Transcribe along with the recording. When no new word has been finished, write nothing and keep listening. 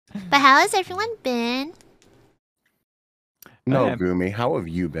But how has everyone been? No, Gumi, how have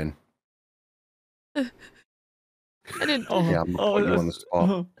you been? I didn't. Yeah, I'm gonna put you on the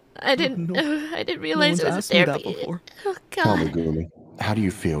spot. I didn't realize it was a therapy. Before. Oh God. Tell me, Gumi, how do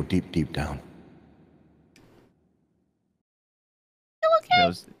you feel deep down?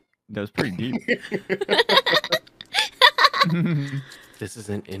 Okay. That was pretty deep. This is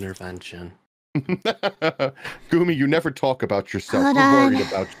an intervention. Gumi, you never talk about yourself. Hold We're on. worried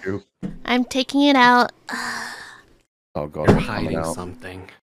about you. I'm taking it out. Oh God, You're we're coming hiding out. something.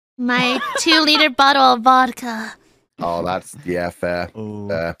 My 2-liter bottle of vodka. Oh, that's fair.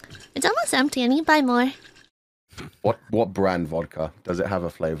 Oh. It's almost empty. I need to buy more. What brand vodka? Does it have a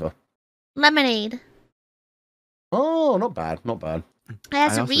flavor? Lemonade. Oh, not bad, not bad. It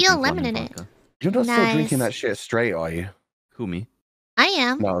has I also real drink lemon lemon in it. vodka. You're not still drinking Nice. that shit straight, are you? Who, me? I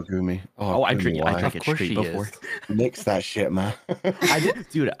am. No, Gumi. Oh, I Gumi, drink why? it Of course straight she before. is. Mix that shit, man. I did,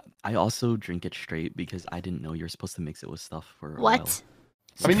 dude. I also drink it straight because I didn't know you're supposed to mix it with stuff for a while. What?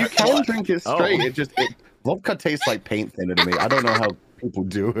 I mean, you can drink it straight. Oh. Vodka tastes like paint thinner to me. I don't know how people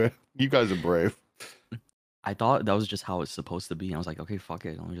do it. You guys are brave. I thought that was just how it's supposed to be. And I was like, okay, fuck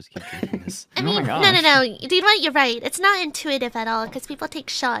it. Let me just keep drinking this. I Oh mean, my no. gosh. You know what? You're right. It's not intuitive at all because people take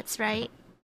shots, right?